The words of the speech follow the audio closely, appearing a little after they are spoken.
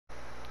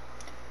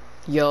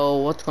Yo,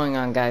 what's going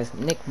on, guys?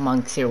 Nick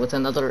Monks here with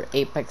another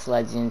Apex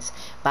Legends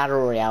Battle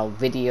Royale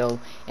video,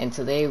 and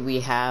today we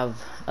have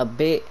a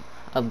bit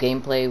of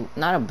gameplay.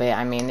 Not a bit,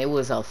 I mean, it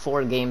was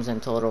 4 games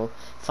in total.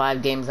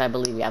 5 games, I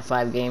believe. Yeah,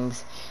 5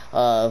 games.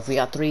 We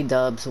got 3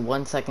 dubs,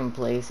 1 second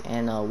place,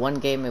 and 1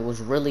 game. It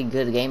was really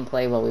good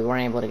gameplay, but we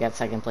weren't able to get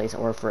second place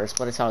or first,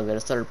 but it's all good.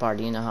 It's third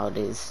party, you know how it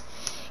is.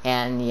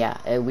 And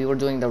yeah, we were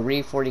doing the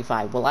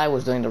RE-45. Well, I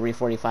was doing the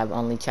RE-45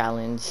 only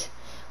challenge.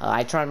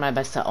 I tried my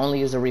best to only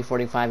use the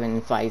RE-45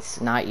 in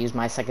fights, not use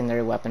my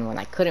secondary weapon when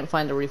I couldn't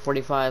find the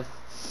RE-45.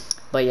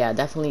 But yeah,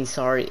 definitely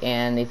sorry.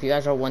 And if you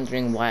guys are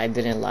wondering why I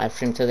didn't live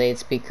stream today,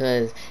 it's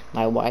because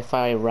my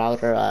Wi-Fi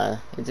router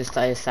it just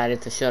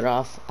decided to shut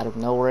off out of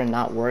nowhere and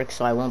not work,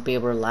 so I won't be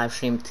able to live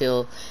stream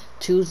till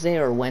Tuesday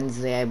or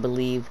Wednesday, I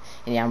believe.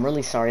 And yeah, I'm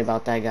really sorry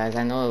about that, guys.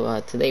 I know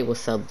today was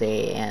sub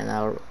day, and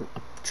I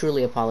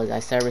truly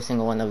apologize to every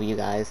single one of you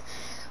guys.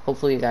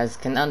 Hopefully you guys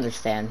can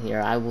understand here.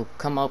 I will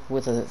come up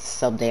with a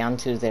sub day on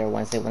Tuesday or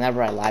Wednesday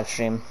whenever I live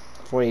stream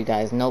for you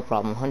guys, no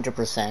problem,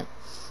 100%.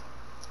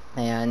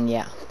 And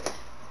yeah,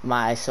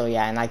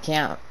 and I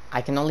can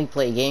only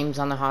play games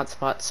on the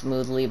hotspot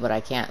smoothly, but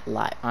I can't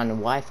live on the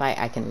Wi-Fi.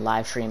 I can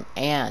live stream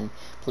and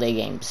play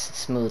games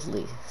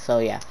smoothly. So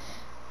yeah,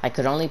 I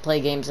could only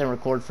play games and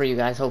record for you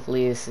guys.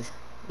 Hopefully this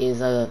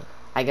is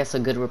I guess a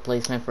good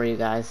replacement for you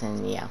guys.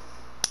 And yeah,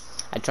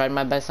 I tried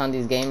my best on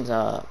these games.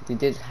 We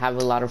did have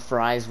a lot of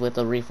fries with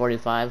the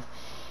RE-45,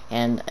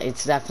 and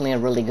it's definitely a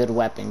really good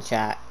weapon,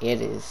 chat. It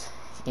is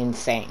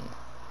insane.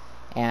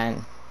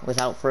 And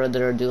without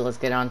further ado, let's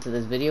get on to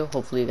this video.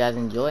 Hopefully you guys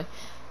enjoy,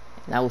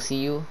 and I will see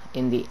you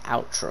in the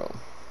outro.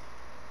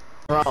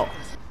 Bro.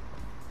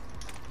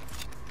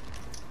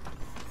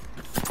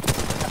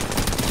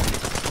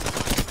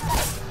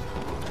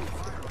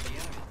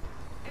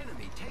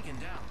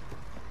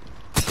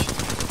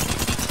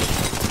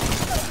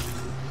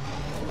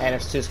 Hey,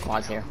 there's 2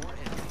 squads here.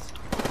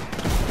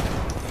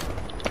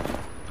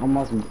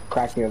 Almost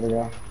cracked the other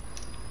guy.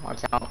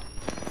 Watch out.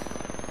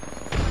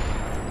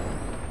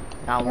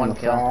 Got 1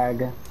 kill.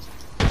 Frag.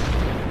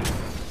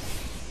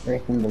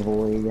 Right in the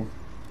void.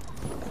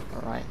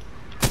 Alright.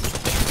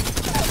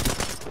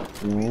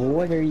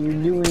 What are you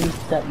doing,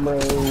 step bro?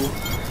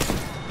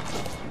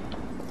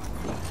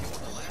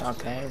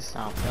 Okay,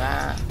 stop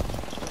that.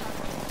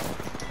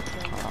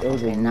 It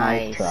was a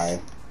nice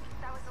try.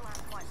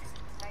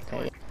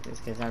 Okay, these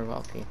guys are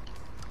wealthy.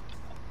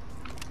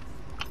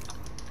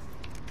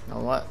 You know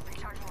what?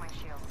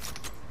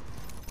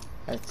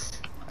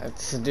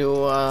 Let's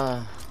do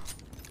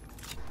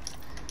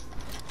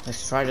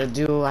let's try to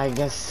do, I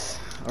guess,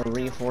 a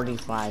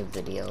RE-45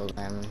 video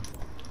then.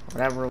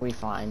 Whatever we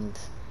find.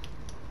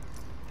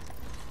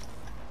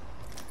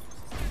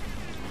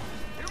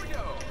 Here we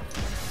go.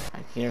 I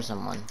hear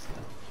someone.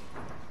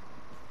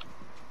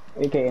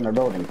 AK in our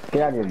building.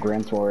 Get out of your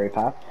Grand Soiree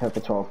path. Hit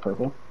the 12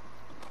 purple.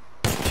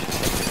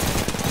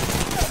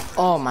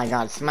 Oh my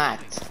god,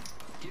 smacked.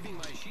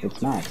 It's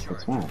smacked.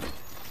 It's smacked.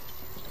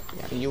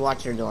 Yeah, you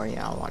watch your door,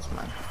 yeah, I'll watch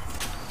mine.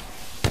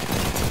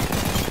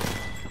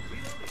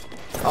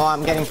 Oh,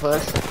 I'm getting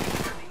pushed.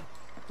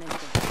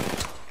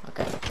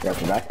 Okay. Got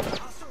your back.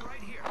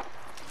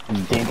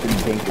 Dink.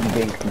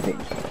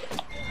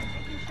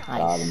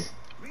 Nice.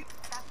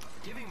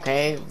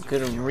 Okay,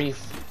 good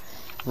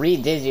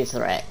re-digi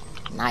threat.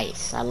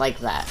 Nice, I like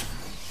that.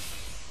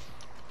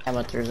 Yeah,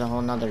 but there's a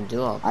whole nother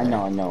duo. I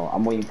know.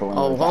 I'm waiting for one.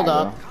 Oh, hold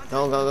up.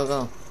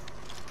 Go.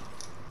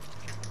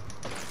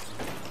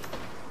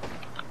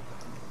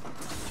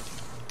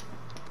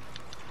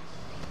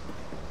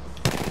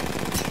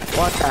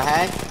 What the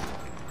heck?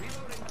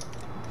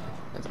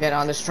 Let's get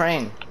on this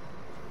train.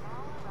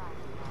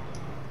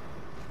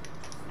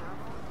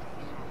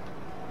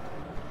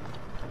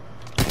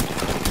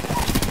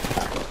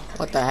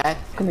 What the heck?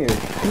 Come here,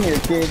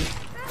 kid.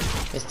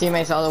 His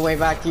teammates all the way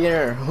back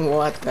here.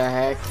 What the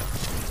heck?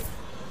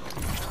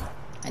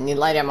 I need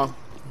light ammo.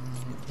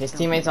 His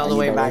teammates all the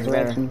way back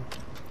there. You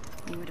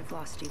would have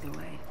lost either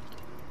way.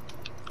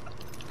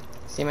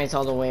 His teammates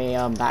all the way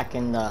back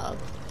in the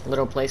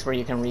little place where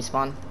you can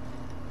respawn.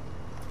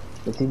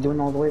 What's he doing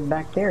all the way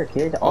back there,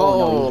 kid?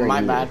 Oh, no,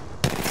 my bad.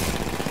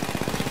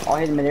 Oh,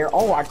 I hit him in there.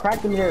 Oh, I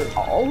cracked him there.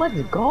 Oh, let's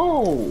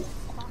go.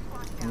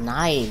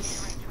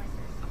 Nice.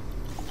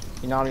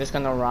 You know, I'm just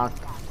gonna rock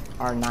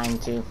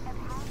R9 too.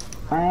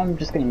 I'm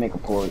just gonna make a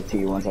port to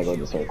you once I go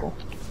to the circle.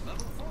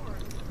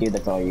 Dude,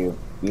 that's all you.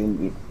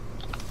 You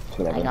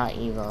whatever. I got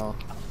Evo.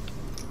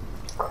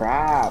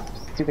 Crap.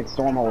 Stupid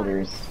storm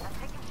holders.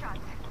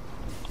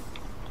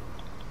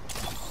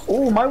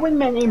 Oh, my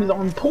wingman aim is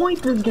on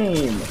point this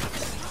game.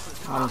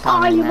 I'm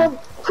coming, you man.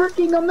 look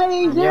freaking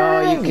amazing!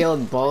 Yo, you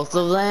killed both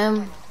of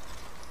them?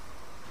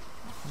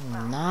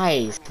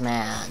 Nice,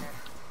 man.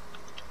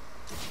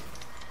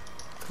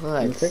 Good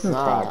I'm freaking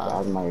stuff. out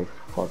of my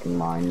fucking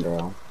mind,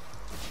 bro.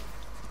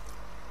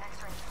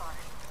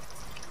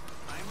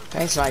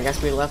 Okay, so I guess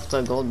we left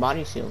a gold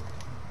body shield.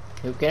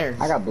 Who cares?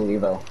 I got blue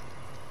though.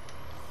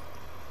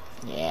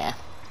 Yeah.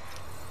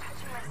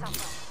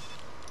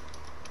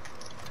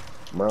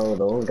 Bro,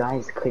 those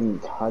guys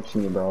couldn't touch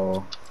me,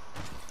 bro.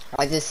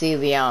 I just see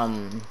the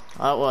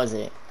what was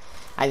it?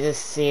 I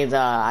just see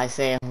I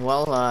say,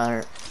 well,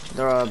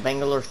 there are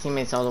Bangalore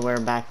teammates all the way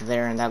back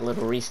there in that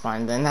little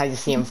respawn. Then I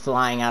just see him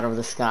flying out of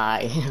the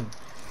sky.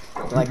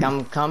 Like,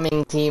 I'm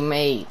coming,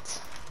 teammate.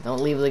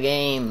 Don't leave the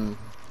game.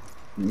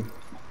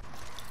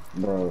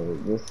 Bro,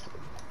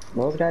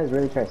 those guys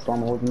really tried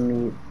storm holding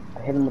me.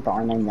 I hit him with the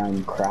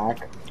R99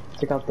 crack.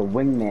 Took out the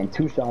wingman,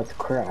 2 shots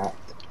cracked.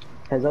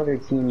 His other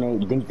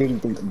teammate, ding ding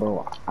ding,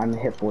 bro. I'm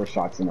hit 4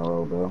 shots in a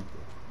row, bro.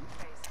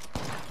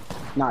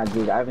 Nah,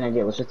 dude, I have an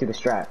idea. Let's just do the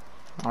strat.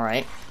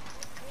 Alright.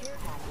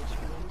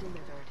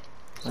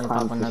 Let me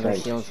pop another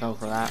shield cell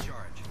for that.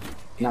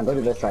 Now go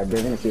to this side.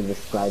 They're gonna see this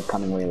side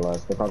coming way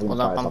less. They're probably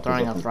Hold up, I'm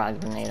throwing a frag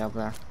grenade up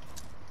there.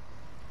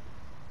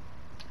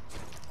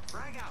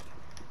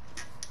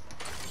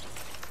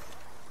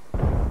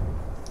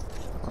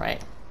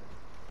 Right.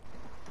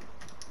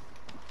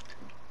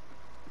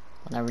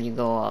 Whenever you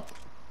go up.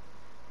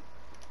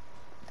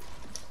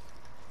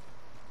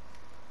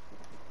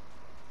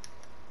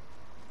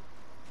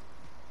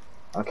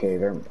 Okay,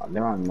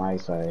 they're on my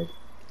side.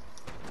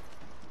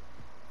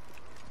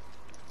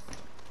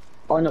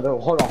 Oh no,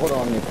 hold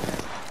on.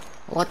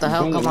 What the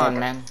hell? Come on,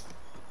 man.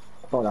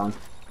 Hold on.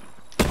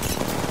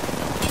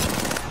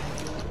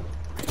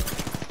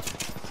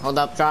 Hold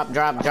up, drop.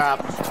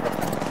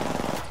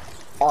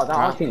 Oh, that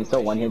our team is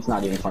so one hit's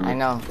not even funny. I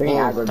know.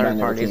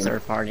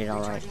 Third party,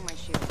 alright.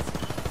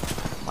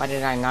 Why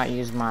did I not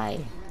use my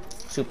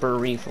super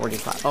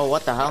RE-45? Oh,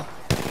 what the hell?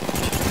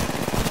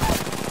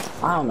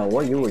 I don't know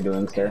what you were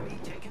doing, sir.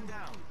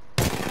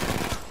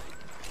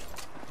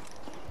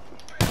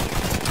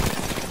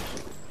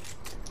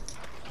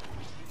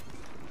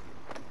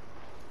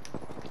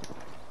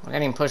 We're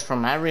getting pushed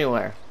from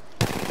everywhere.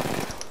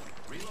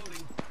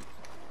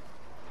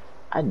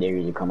 I dare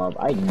you to come up.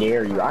 I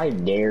dare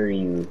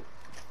you.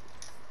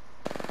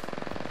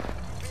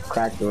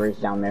 Crack the race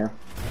down there.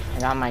 I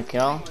got my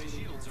kill.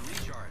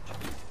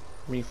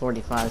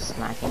 RE-45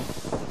 smacking.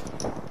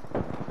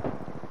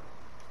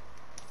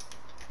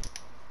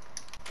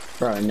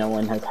 Bro, no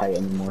one has height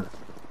anymore.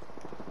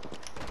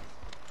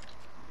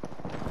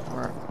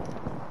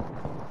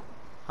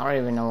 I don't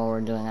even know what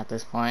we're doing at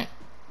this point.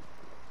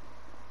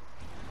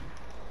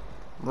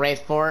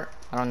 Wraithport?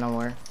 I don't know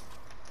where.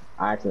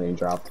 I accidentally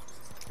dropped.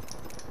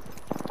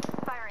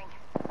 Firing.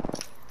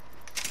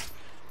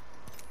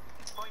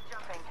 Boy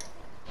jumping.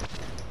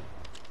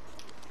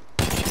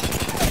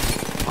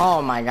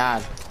 Oh my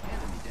god.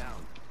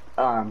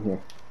 Oh, I'm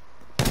here.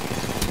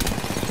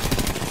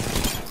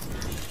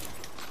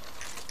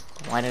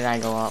 Why did I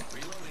go up?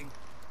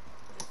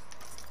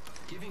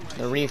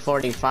 The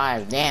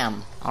RE-45,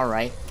 damn.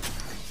 Alright.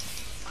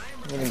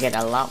 I'm gonna get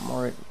a lot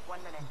more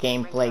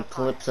gameplay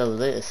clips of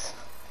this.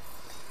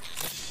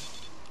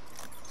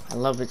 I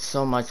love it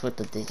so much with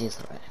the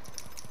Digithread.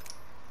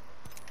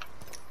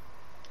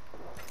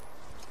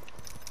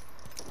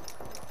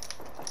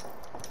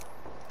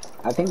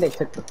 I think they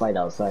took the fight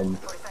outside.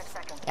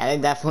 Yeah, they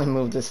definitely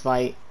moved this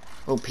fight.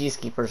 Oh,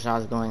 Peacekeeper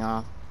shots going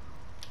off.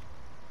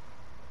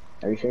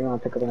 Are you sure you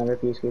want to pick up another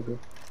Peacekeeper?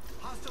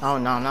 Oh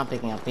no, I'm not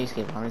picking up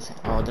Peacekeeper.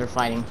 Oh, they're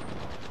fighting.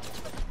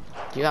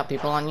 Do you got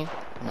people on you?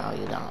 No,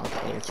 you don't.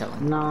 Okay, you're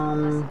chilling.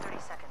 No. 30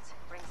 seconds.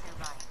 Rings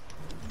nearby.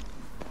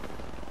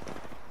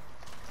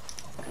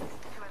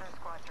 2 other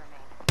squads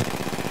remain.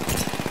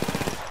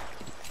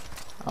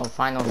 Oh,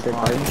 final Is it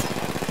squad. fighting?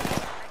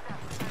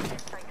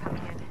 Strike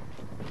coming in.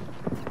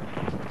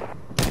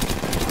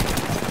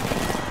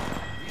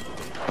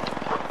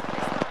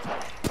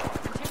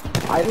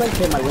 I'd like to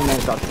hit my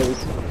wingman shot,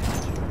 please.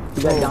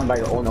 You got down by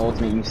your own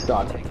ultimate, you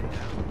suck.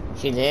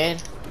 She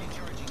did?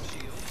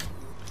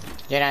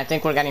 Jaden, I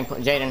think we're getting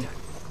Jaden.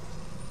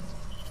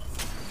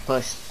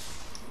 Pushed.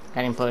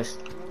 Getting pushed.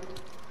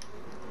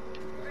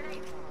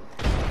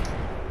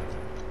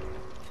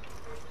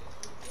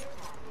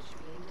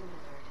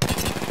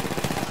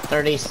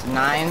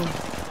 39.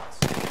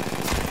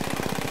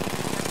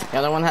 The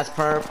other one has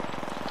perp.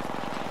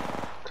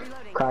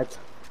 Cracked.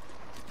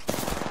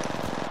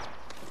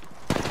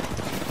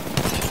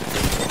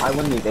 I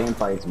win these aim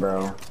fights,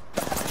 bro.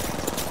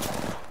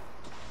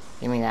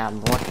 Give me that,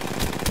 boy.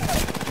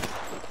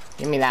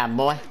 Give me that,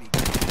 boy.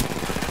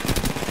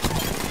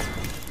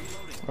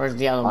 Where's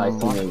the other one,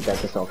 boy?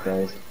 That's yourself,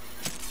 guys.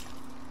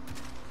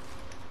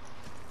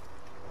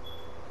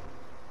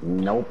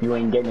 Nope, you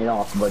ain't getting it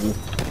off, buddy.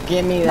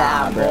 Give me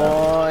that,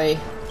 boy.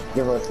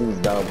 Give us these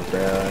dubs,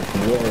 bro.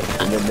 Give us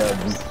the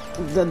dubs.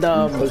 The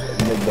dub. Take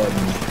the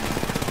dubs.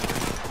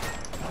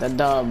 The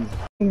dub.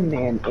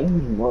 Man,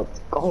 aim,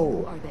 let's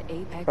go.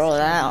 Bro,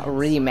 that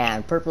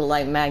re-mag. Purple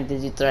light mag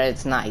Digithread,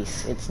 it's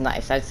nice. It's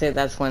nice. I'd say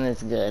that's when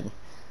it's good.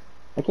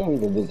 I can't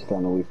use a Digithread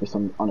on a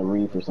Wii on a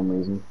Re for some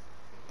reason.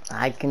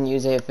 I can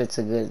use it if it's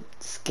a good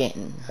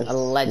skin. A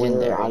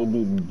legendary. I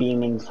be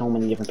beaming so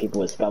many different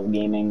people with Scout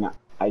Gaming.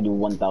 I do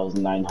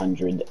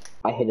 1,900.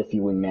 I hit a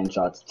few wingman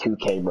shots.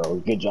 2K, bro.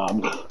 Good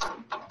job.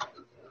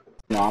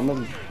 No, I'm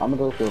gonna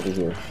go over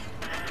here.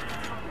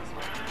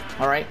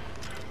 Alright.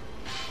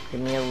 Give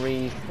me a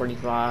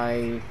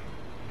RE-45.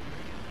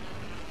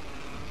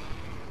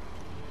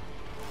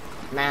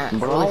 Man, I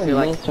Bro, really I feel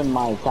like missed when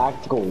my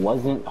tactical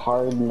wasn't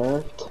hard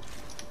nerfed.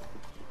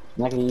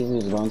 And I could easily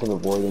just go into the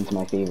void into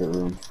my favorite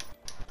room.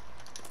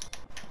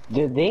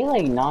 Did they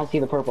like not see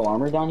the purple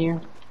armor down here?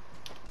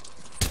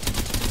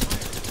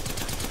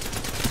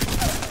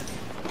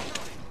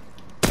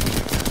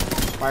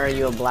 why are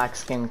you a black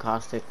skin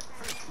caustic?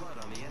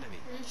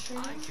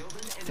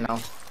 No.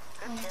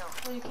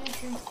 Good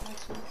kill.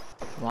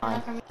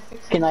 Why?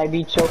 Can I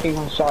be choking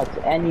on shots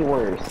any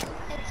worse?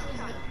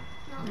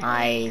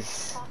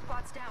 Nice. All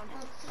squads down.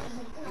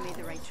 We made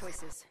the right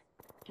choices.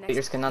 Put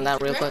your skin on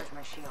that real quick.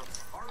 My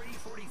shields.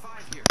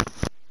 RE-45 here.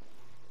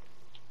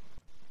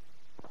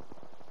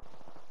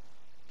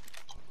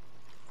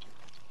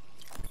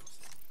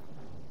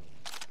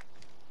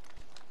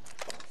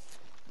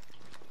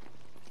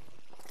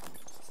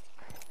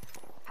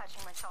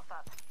 Patching myself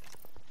up.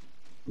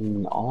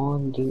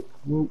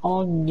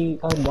 On the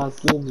other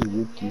kids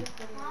with you.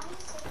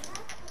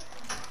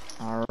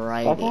 That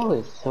guy Alrighty.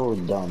 was so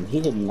dumb. He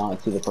did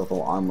not see the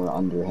purple armor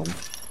under him.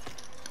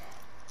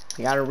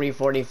 We got a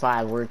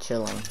RE-45, we're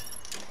chilling.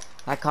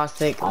 That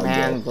caustic I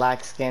man, guess.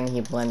 black skin,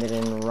 he blended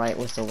in right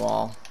with the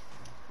wall.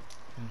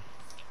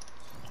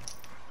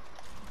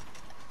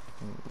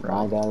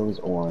 My guy was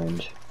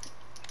orange.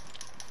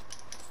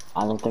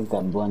 I don't think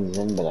that blends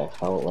in, but I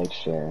felt like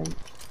sharing.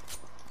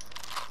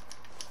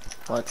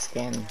 What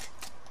skin?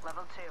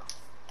 Level 2.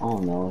 I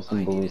don't know,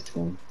 some blue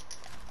skin.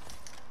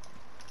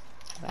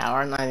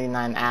 Our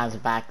 99 as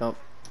backup.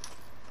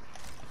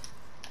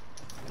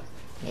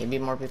 Maybe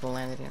more people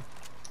landed here.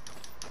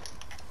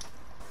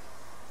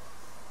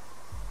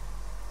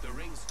 The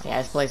ring's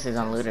Yeah, this place is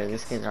unlooted.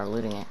 These kids are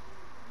looting it.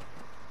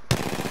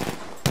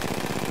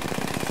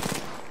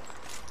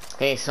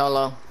 Okay,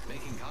 solo.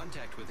 making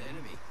contact with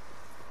enemy.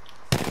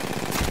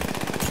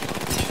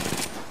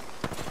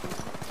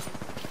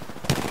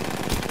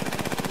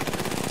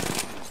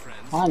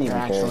 Friends. I don't You're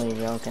even care. actually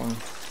joking.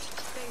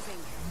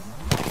 Phasing.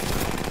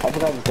 I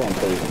forgot to say I'm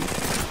phasing.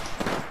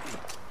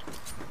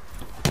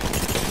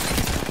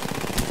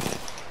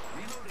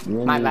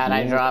 My bad,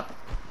 I dropped.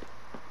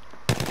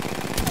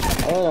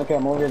 Oh, okay,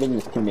 I'm over to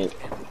his teammate.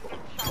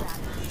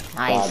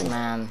 Nice, Got it.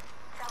 man.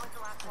 That was the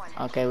last one.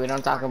 Okay, we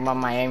don't talk about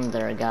my aim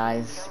there,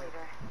 guys.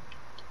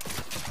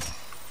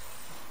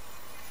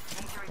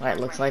 Alright,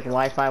 looks like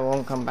Wi-Fi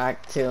won't come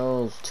back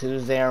till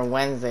Tuesday or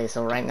Wednesday,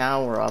 so right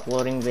now we're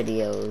uploading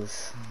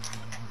videos.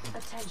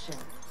 Attention,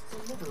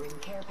 delivering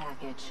care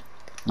package.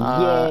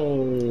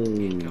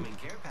 Yay! Incoming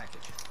care package.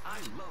 I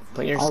love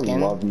Put your I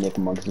skin. love Nick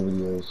Monk's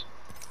videos.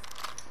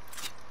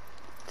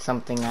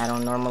 Something I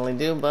don't normally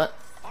do, but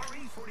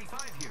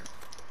RE-45 here.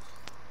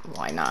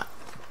 why not?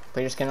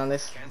 Put your skin on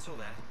this. Cancel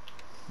that.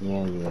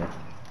 Yeah. You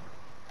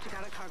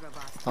got a cargo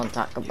box. Don't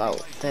talk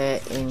about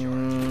that.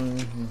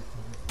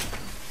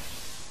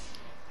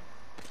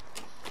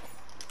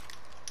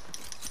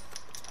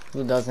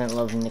 Who doesn't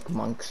love Nick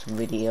Monk's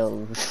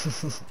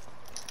videos?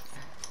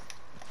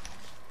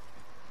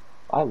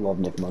 I love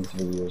Nick Monk's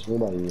videos.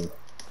 What about you?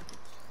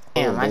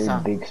 Damn, I Very saw.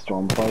 big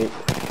storm fight.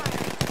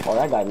 Oh,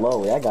 that guy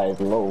low. That guy is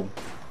low.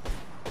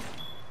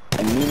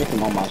 And me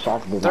missing all my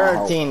shots did not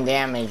help. 13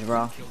 damage,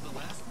 bro.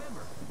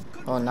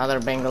 Oh, another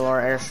Bangalore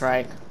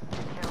airstrike.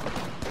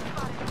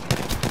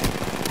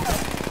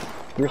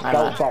 Your My scout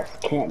bad. shots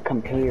can't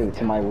compare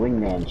to my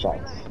wingman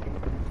shots.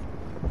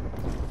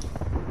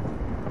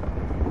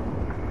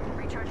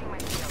 Recharging my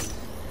shields.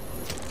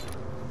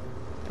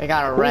 They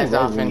got a res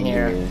off in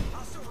here.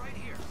 Also right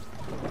here.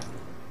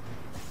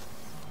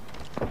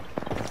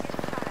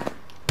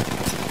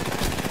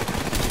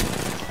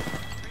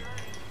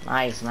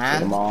 Nice, Get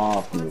man. him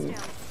off me. You made the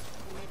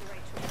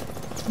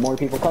right choice. More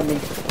people coming.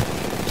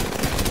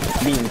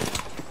 Beam.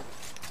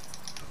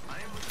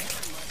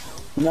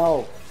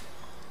 No.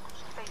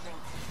 Phasing.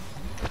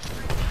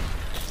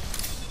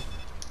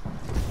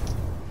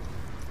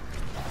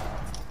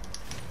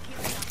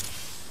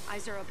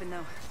 Eyes are open though.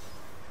 Need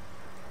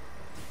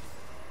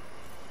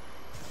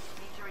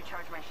to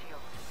recharge my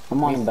shield.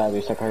 I'm on the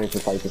battery, so I can't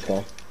fight this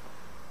guy.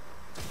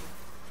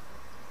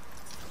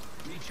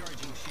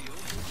 Recharging shield.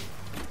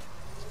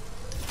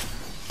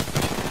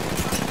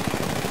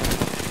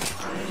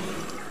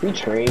 We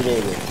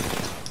traded.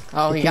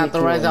 Oh, he got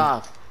the res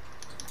off.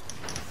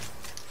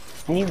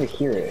 I need to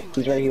hear it.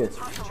 He's right here.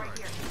 Hostile right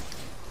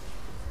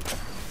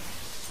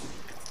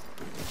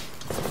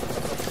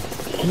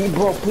here.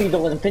 Bro, please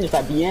don't let him finish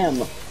that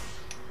BM.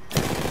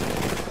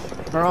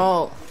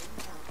 Bro,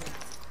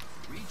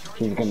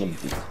 He's gonna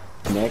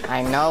Nick.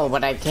 I know,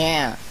 but I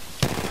can't.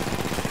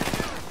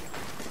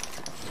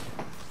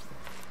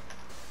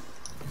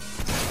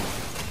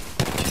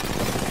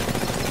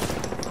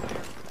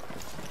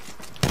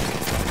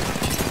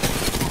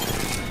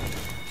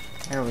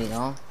 There we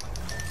go.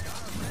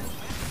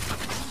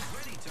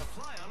 Ready to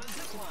fly on a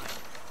zip line.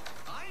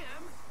 I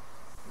am.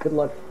 Good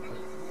luck.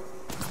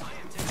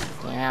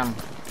 Damn.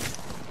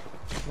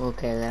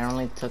 Okay, that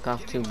only took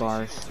off 2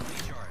 bars. To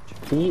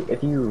recharge. See,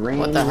 if you ran,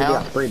 What you the would hell?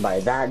 get sprayed by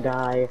that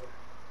guy.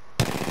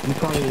 You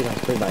probably got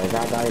sprayed by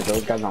that guy.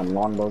 Those guys on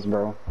longbows,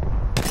 bro.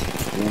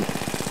 Yeah.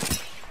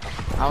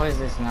 How is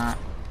this not?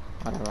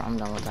 Whatever, I'm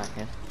done with that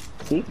kid.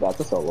 See, that's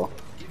a solo.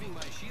 Giving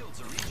my shields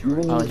a recharge.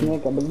 You Oh, in these,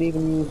 Nick. I believe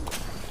in you.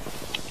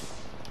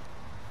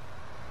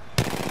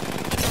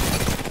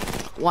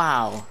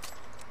 Wow.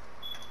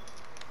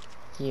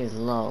 He is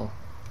low.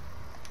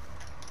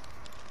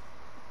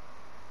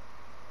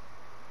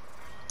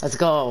 Let's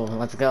go.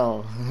 Let's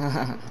go.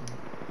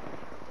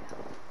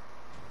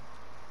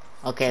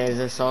 Okay, there's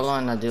a solo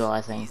and a duo,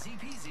 I think. Easy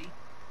peasy.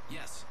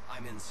 Yes,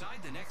 I'm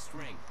inside the next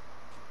ring.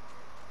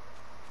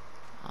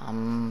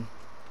 I'm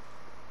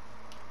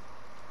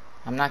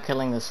not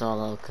killing the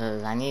solo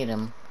because I need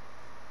him.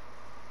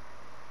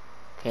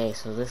 Okay,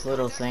 so this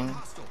little thing.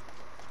 Hostile.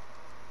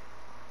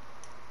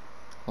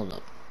 Hold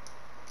up.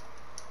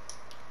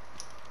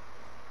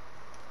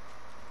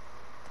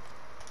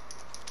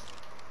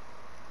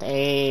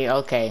 Hey,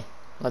 okay.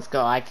 Let's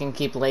go. I can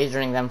keep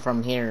lasering them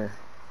from here.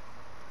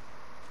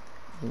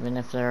 Even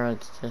if they're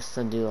just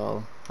a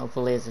duo.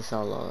 Hopefully it's a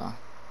solo though.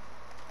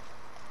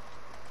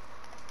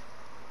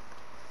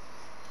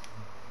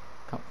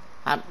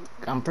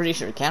 I'm pretty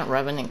sure. Can't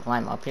Revenant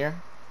climb up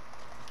here?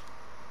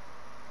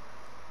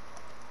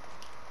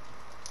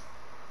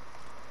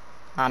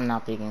 I'm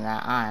not picking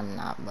that. I'm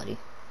not, buddy.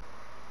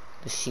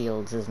 The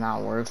shields is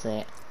not worth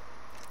it.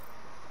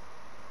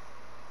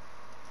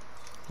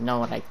 You know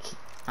what?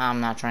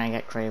 I'm not trying to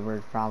get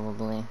Kraber,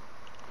 probably.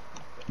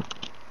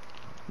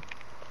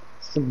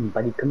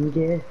 Somebody come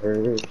get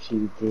her.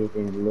 She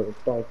didn't look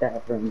like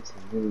that from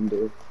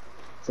Tinder.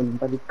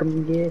 Somebody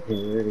come get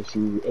her.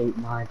 She ate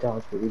my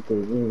dog for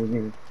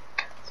dinner.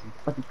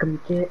 Somebody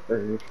come get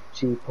her.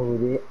 She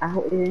pulled it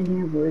out and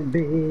it was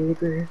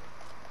bigger.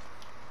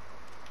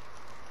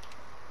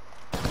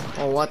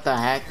 Oh, what the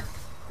heck?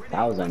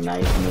 That was a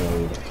nice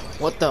nade.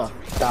 What the?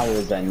 That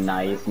was a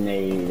nice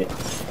nade.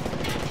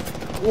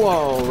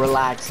 Whoa,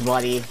 relax,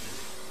 buddy.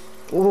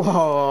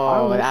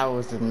 Whoa, that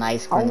was a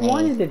nice I grenade.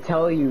 wanted to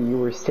tell you you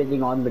were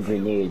sitting on the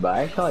grenade, but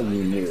I thought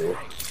you knew.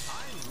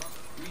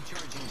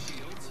 Recharging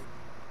shields.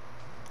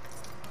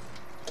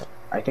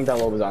 I think that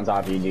low was on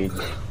top of you, dude.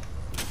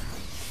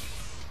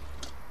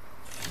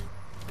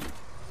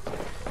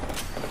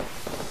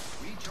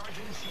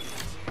 Recharging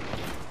shields.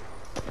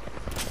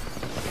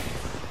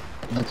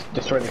 Let's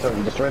destroy the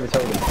totem. Destroy the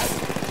totem.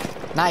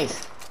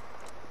 Nice.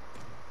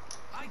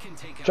 I can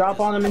take out Drop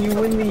this on him and you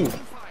win these.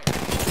 fire.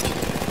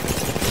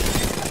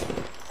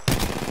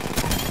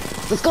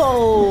 Let's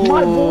go!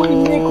 My boy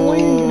Nick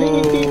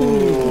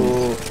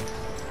wins.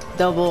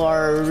 Double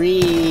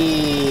RE.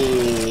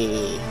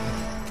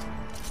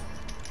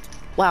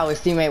 Wow, his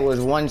teammate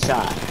was one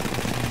shot.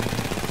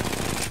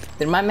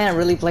 Did my man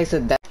really place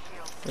a death?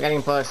 We're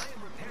getting pushed.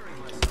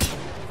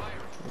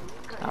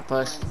 Not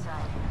pushed.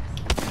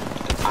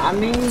 I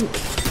mean,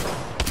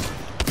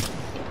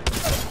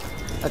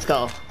 Let's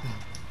go. Looks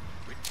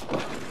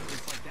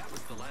like that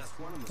was the last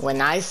one on the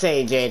When I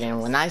say, Jaden,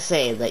 when I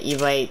say the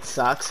EVA 8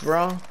 sucks,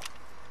 bro,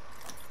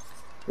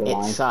 you're it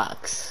lying.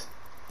 sucks.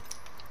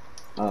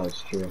 Oh,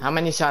 it's true. How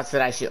many shots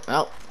did I shoot?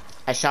 Oh,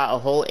 I shot a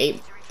whole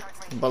 8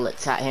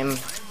 bullets at him.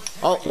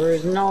 Oh,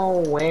 There's no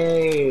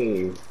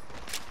way.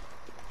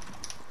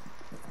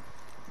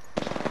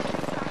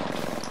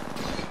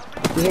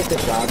 He hit the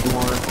shots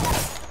more.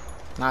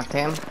 knocked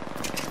him.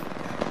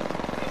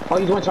 Oh,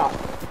 he's one shot.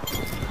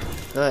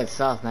 Good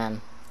stuff, man.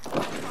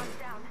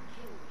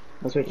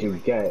 That's what you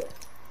get.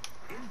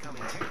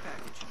 incoming care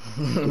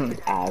package.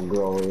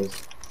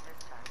 Aggros.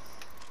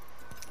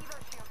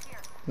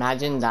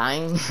 Imagine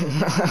dying.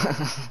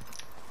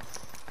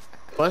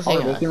 Oh, Pushing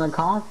they us. feeling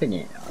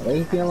confident.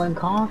 They feeling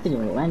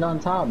confident. Land on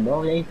top,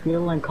 bro. They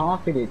feeling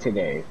confident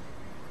today.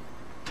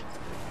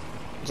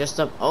 Just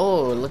up.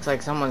 Oh, it looks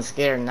like someone's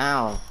scared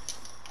now.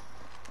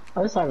 I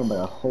was talking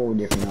about a whole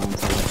different on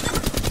top.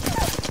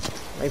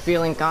 They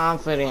feeling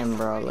confident,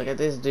 bro. Look at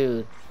this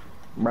dude.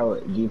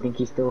 Bro, do you think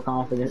he's still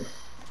confident?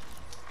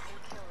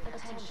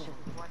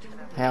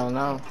 Hell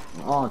no.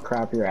 Oh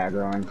crap, you're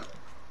aggroing.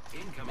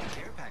 Incoming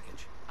care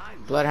package.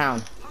 I'm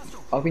Bloodhound.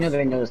 Oh, if you know that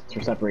I noticed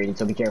we're separated,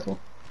 so be careful.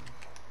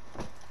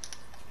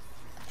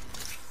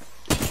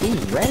 He's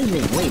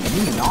resing. Wait,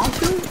 you knocked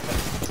him?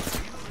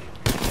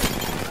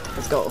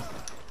 Let's go.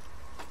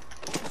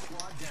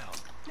 squad down.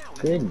 Now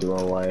Good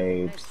duo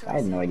wipes. I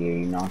had no idea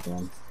you knocked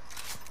him.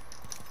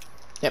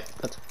 Yep.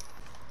 Let's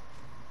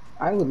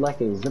I would like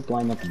a zip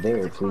line up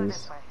there,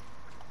 please.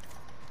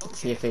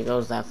 see if it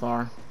goes that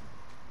far.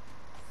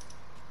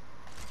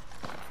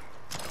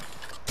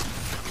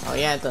 Oh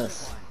yeah, it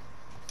does.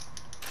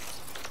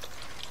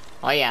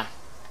 Oh yeah.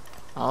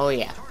 Oh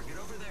yeah. target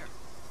over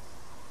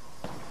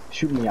there.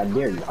 Shoot me, I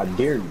dare you. I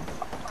dare you.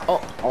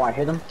 Oh, Oh, I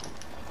hit him.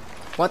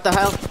 what the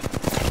hell?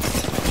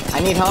 I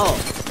need help.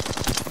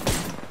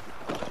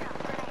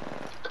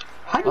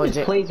 How did Oh,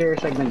 this plays air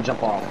segment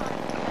jump off?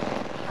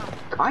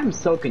 I'm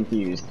so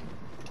confused.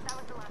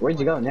 Where'd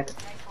you go, Nick?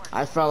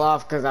 I fell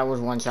off because I was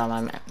one shot,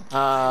 my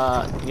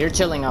man. You're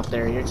chilling up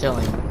there. You're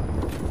chilling.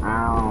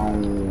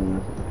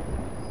 Ow.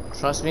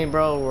 Trust me,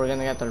 bro. We're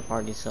gonna get third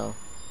party, so.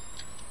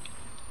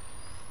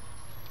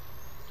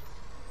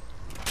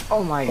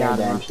 Oh my god,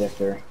 Paradigm bro.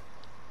 shifter.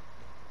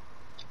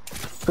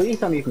 Please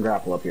tell me you can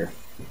grapple up here.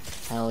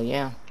 Hell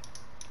yeah.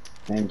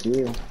 Thank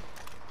you.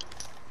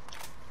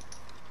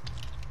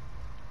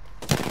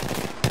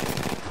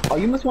 Oh,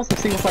 you must want some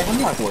single fire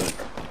hemlock work.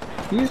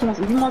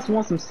 You must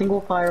want some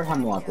single fire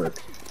hemlock work.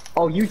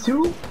 Oh, you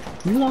too?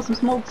 You want some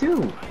smoke too? I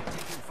am taking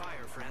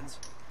fire, friends.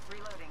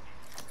 Reloading.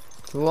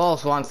 Who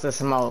else wants to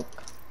smoke?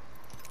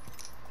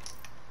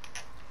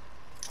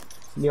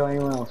 Yo,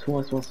 anyone else? Who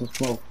wants some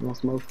smoke? You want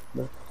smoke?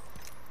 No?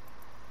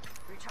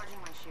 Recharging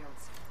my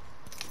shields.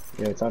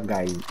 Yo, what's up,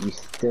 guy? You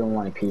still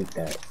want to peek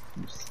that?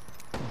 You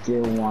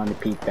still want to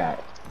peek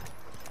that?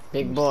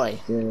 Big boy.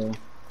 Still.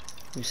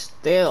 You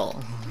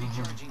still.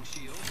 Recharging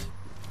shield.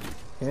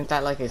 Isn't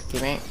that like his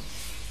teammate?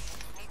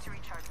 Need to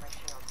recharge my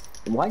shields.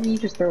 Why did you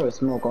just throw a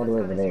smoke all the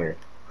way over there?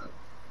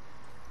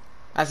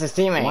 That's his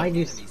teammate. Why did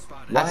you? Enemy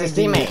spotted. That's why his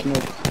did you teammate.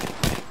 smoke?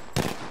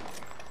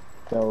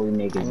 So we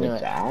make I it knew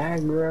zip it.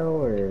 aggro,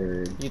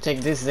 or You take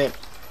this zip.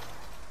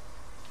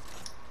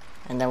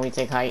 And then we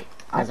take height.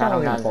 I Cause I thought I don't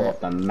was got gonna fall zip.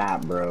 off the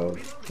map, bro.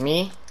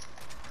 Me?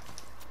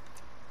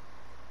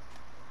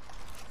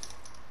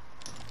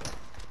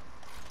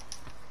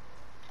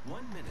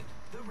 One minute.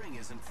 The ring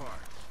isn't far.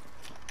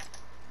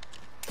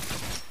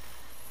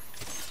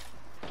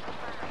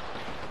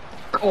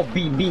 Oh,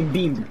 beamed.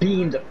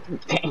 Dang.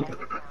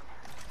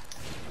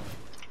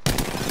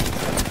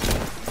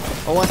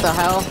 Oh, what the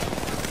hell?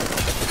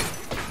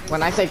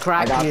 When I say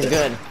crack, I got he's this.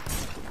 good.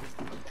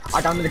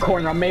 I got him in the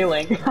corner. I'm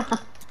mailing. Giving my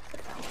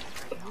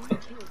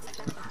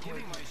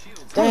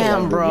shields.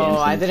 Damn, Oh, bro. the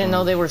I game's didn't know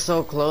fun. they were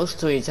so close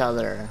to each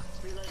other.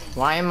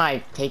 Why am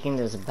I taking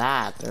this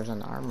bat? There's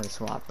an armor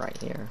swap right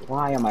here.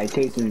 Why am I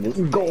taking this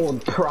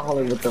gold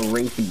prowler with the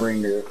race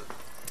bringer?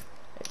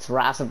 It's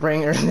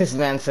Racebringer. This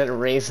man said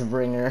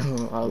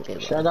Racebringer. Okay,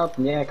 bro. Shut up,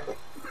 Nick.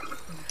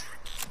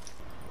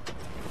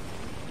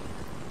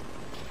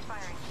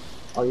 Firing.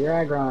 Oh, you're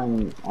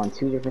aggro on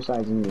two different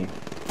sides of me,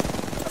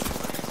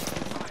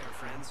 Fire,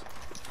 friends.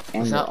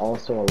 and What's you're up?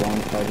 also a lone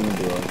fighting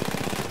duo.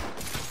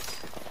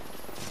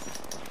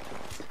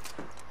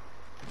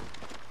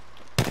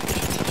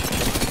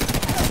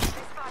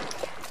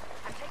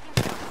 I'm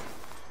taking shots.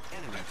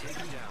 Enemy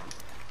taken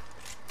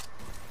down.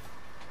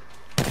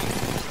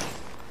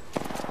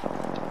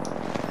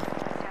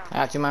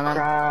 I got you, my man.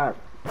 Crap.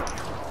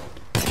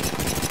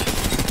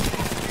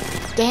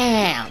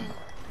 Damn.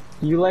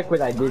 You like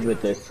what I did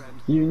with this?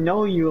 You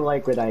know you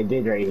like what I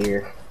did right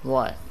here.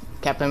 What?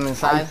 Kept him I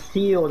inside?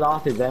 sealed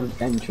off his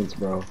entrance,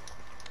 bro.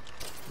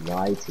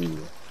 Lie to you.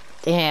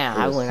 Damn, It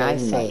I was when so I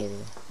say nice.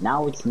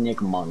 Now it's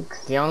Nick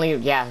Monks. the only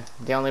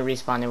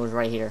respawn it was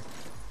right here.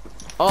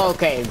 Oh,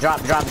 okay, drop.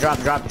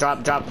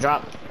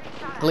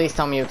 Please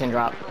tell me you can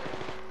drop.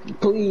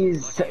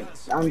 Please,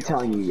 I'm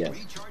telling you yes.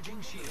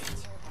 Recharging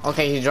shields.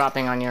 Okay, he's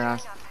dropping on your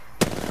ass.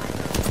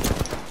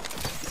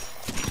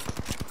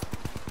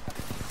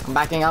 I'm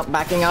backing up.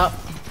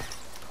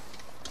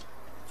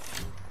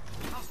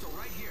 Hostile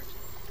right here.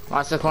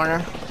 Watch the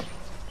corner.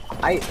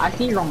 I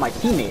see you're on my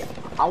teammate.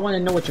 I want to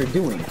know what you're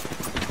doing.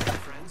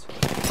 Friends.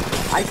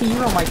 I see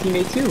you're on my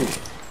teammate too.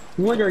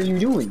 What are you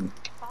doing?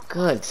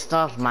 Good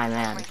stuff, my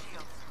man.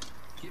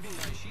 Giving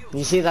my shield.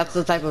 You see, that's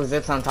the type of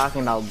zips I'm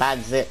talking about. Bad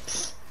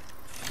zips.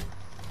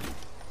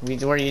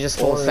 Where you just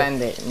full Or-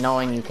 send it,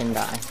 knowing you can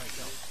die.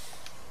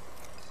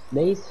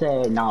 They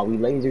said, nah, we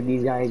lasered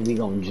these guys, we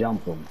gonna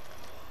jump them.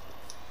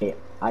 Hey,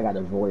 I got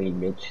a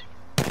void, bitch.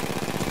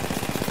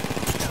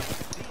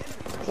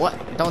 What?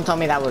 Don't tell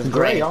me that was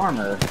Gray great.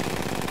 armor.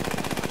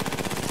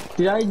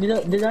 Did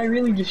I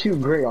really just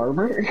shoot gray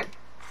armor?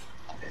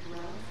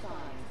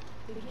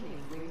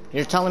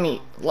 You're telling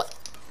me what?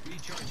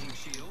 Recharging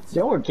shields.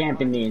 Y'all were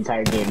camping the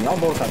entire game. Y'all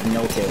both have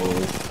no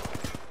kills.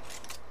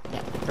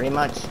 Yeah, pretty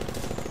much.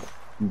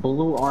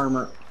 Blue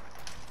armor.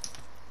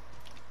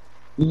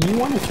 You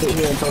want to sit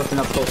here until it's an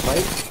up close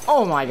fight?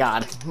 Oh my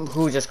god,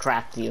 who just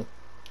cracked you?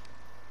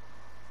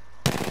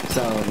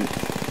 So,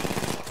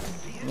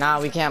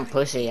 Nah, we can't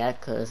push it yet,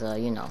 cause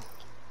you know.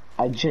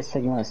 I just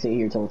said you want to sit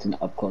here until it's an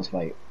up close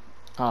fight.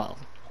 Oh,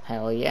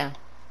 hell yeah.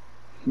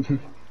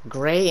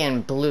 Gray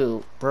and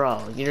blue,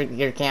 bro.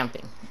 You're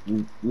camping.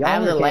 Y'all I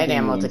have were the light camping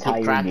ammo to entire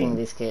keep cracking game.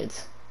 these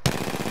kids.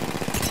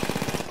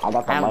 I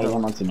got the I have light the-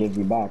 ammo to give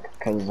you back,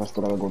 because I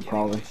still gotta go Giving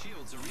probably. my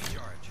shields a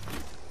recharge.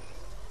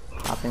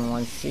 Popping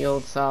one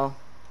shield cell.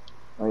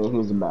 Oh yeah,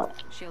 here's the back.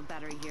 Shield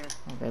battery here.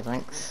 Okay,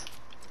 thanks.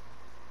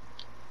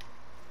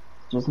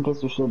 Just in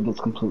case your shield gets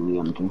completely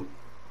empty.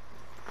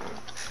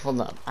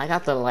 Hold up. I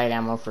got the light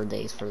ammo for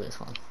days for this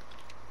one.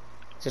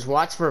 Just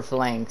watch for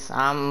flanks.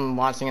 I'm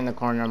watching in the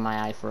corner of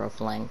my eye for a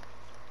flank.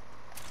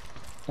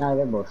 Nah,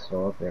 they're both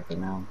still up there for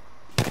now.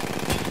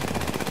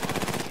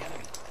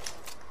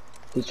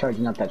 He's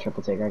charging up that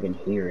triple take, I can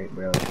hear it,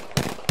 bro.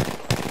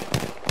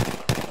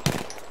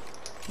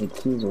 Like,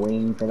 he's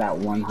waiting for that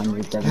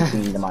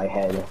 117 to my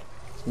head.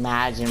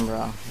 Imagine,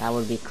 bro. That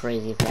would be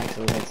crazy if he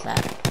actually hits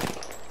that.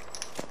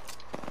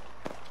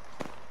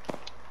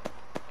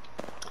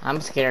 I'm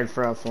scared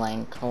for a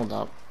flank. Hold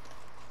up.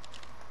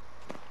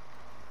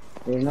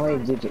 There's no way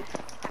to do it.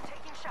 I'm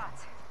taking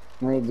shots.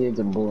 Only dudes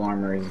in blue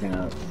armor is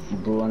gonna,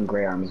 blue and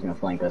gray armor is gonna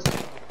flank us. Good.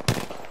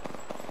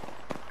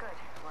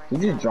 We're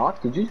Did you just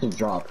drop? Did you just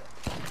drop?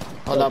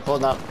 Hold up,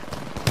 hold up.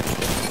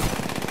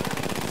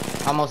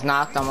 Almost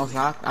knocked, almost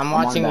knocked. I'm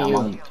I'm watching on that, you.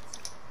 I'm on-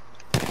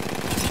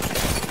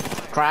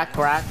 Crack,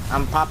 crack.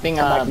 I'm popping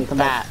Come back a to me, come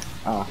bat. back.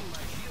 Oh.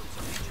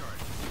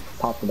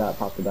 Pop the bat,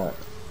 pop the bat.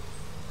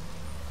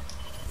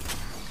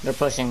 They're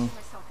pushing.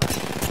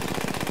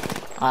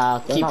 myself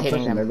up. They're Keep not hitting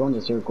pushing, they're them. going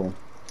to circle.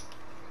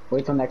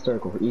 Wait till next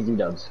circle, easy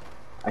dubs.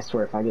 I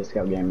swear, if I get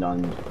scout game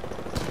done.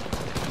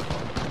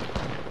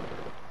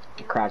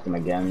 Cracked him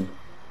again.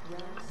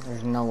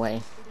 There's no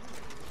way.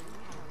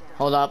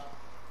 Hold up.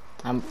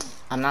 I'm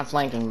not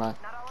flanking, but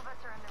Not all of us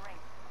are in the ring.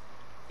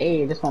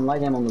 Hey, this one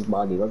light him on his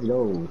body, let's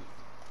go.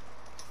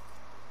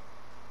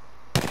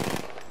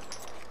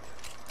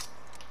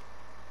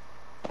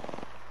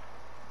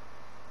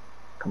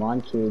 Come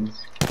on,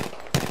 kids.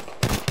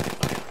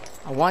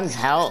 one's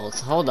health.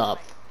 Hold up.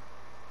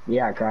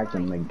 Yeah, I cracked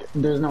him. Like,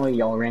 there's no way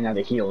y'all ran out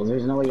of heals.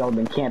 There's no way y'all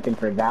been camping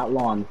for that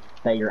long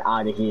that you're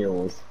out of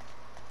heals.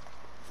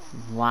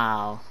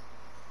 Wow.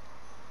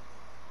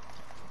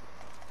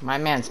 My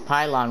man's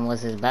pylon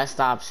was his best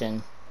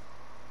option.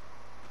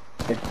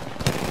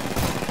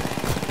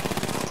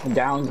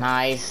 Down.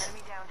 Nice.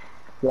 Enemy down.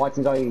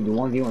 Watson's all you do.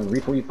 1v1,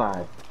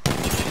 RE-45.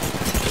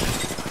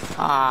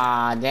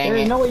 Ah, dang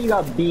There's it. no way you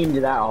got beamed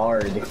that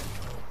hard.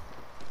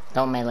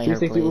 Don't melee her,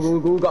 260,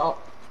 please. go.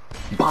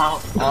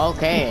 Bop.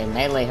 Okay,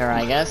 melee her,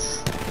 I guess.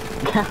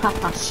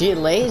 She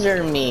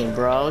lasered me,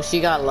 bro.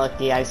 She got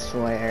lucky, I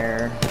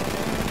swear.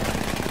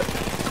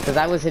 Because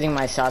I was hitting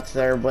my shots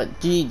there, but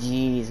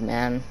GG's,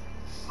 man.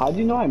 How'd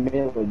you know I made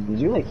it? Did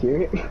you like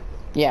hear it?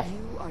 Yeah.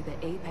 You are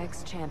the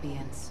Apex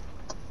champions.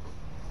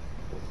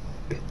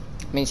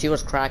 I mean, she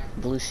was cracked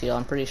blue shield.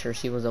 I'm pretty sure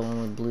she was the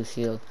one with blue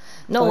shield.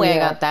 No Oh, way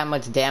yeah. I got that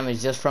much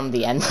damage just from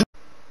the end.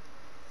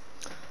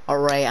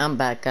 Alright, I'm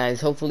back,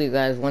 guys. Hopefully you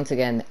guys, once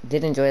again,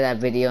 did enjoy that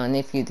video. And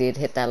if you did,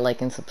 hit that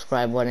like and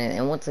subscribe button.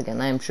 And once again,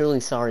 I am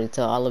truly sorry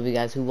to all of you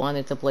guys who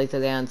wanted to play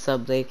today on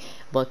sub day,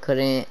 but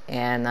couldn't.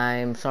 And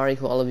I'm sorry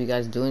to all of you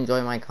guys do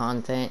enjoy my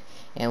content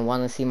and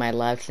want to see my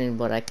live stream,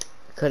 but I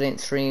couldn't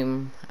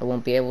stream. I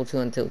won't be able to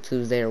until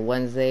Tuesday or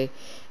Wednesday.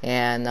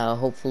 And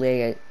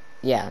hopefully,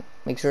 yeah,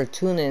 make sure to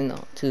tune in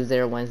Tuesday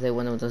or Wednesday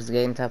when of those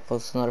games. Have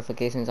post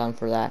notifications on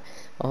for that.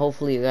 But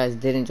hopefully you guys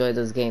did enjoy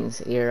those games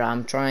here.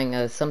 I'm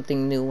trying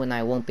something new when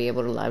I won't be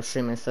able to live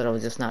stream instead of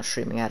just not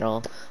streaming at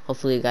all.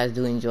 Hopefully you guys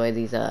do enjoy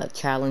these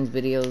challenge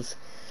videos,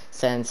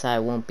 since I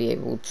won't be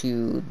able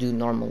to do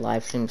normal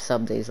live stream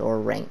sub days or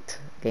ranked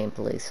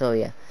gameplay. So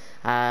yeah,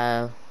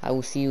 I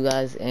will see you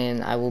guys,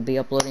 and I will be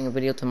uploading a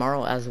video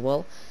tomorrow as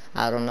well.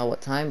 I don't know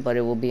what time, but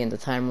it will be in the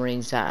time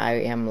range that I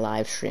am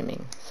live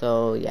streaming.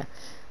 So yeah,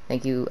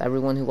 thank you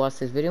everyone who watched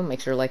this video.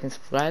 Make sure to like and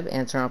subscribe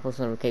and turn on post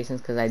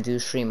notifications, because I do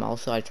stream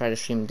also. I try to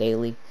stream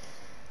daily,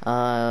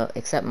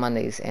 except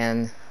Mondays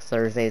and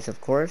Thursdays, of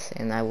course.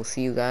 And I will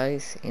see you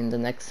guys in the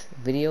next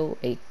video,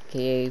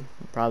 aka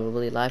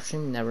probably live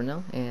stream, never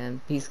know. And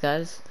peace,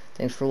 guys.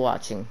 Thanks for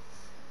watching.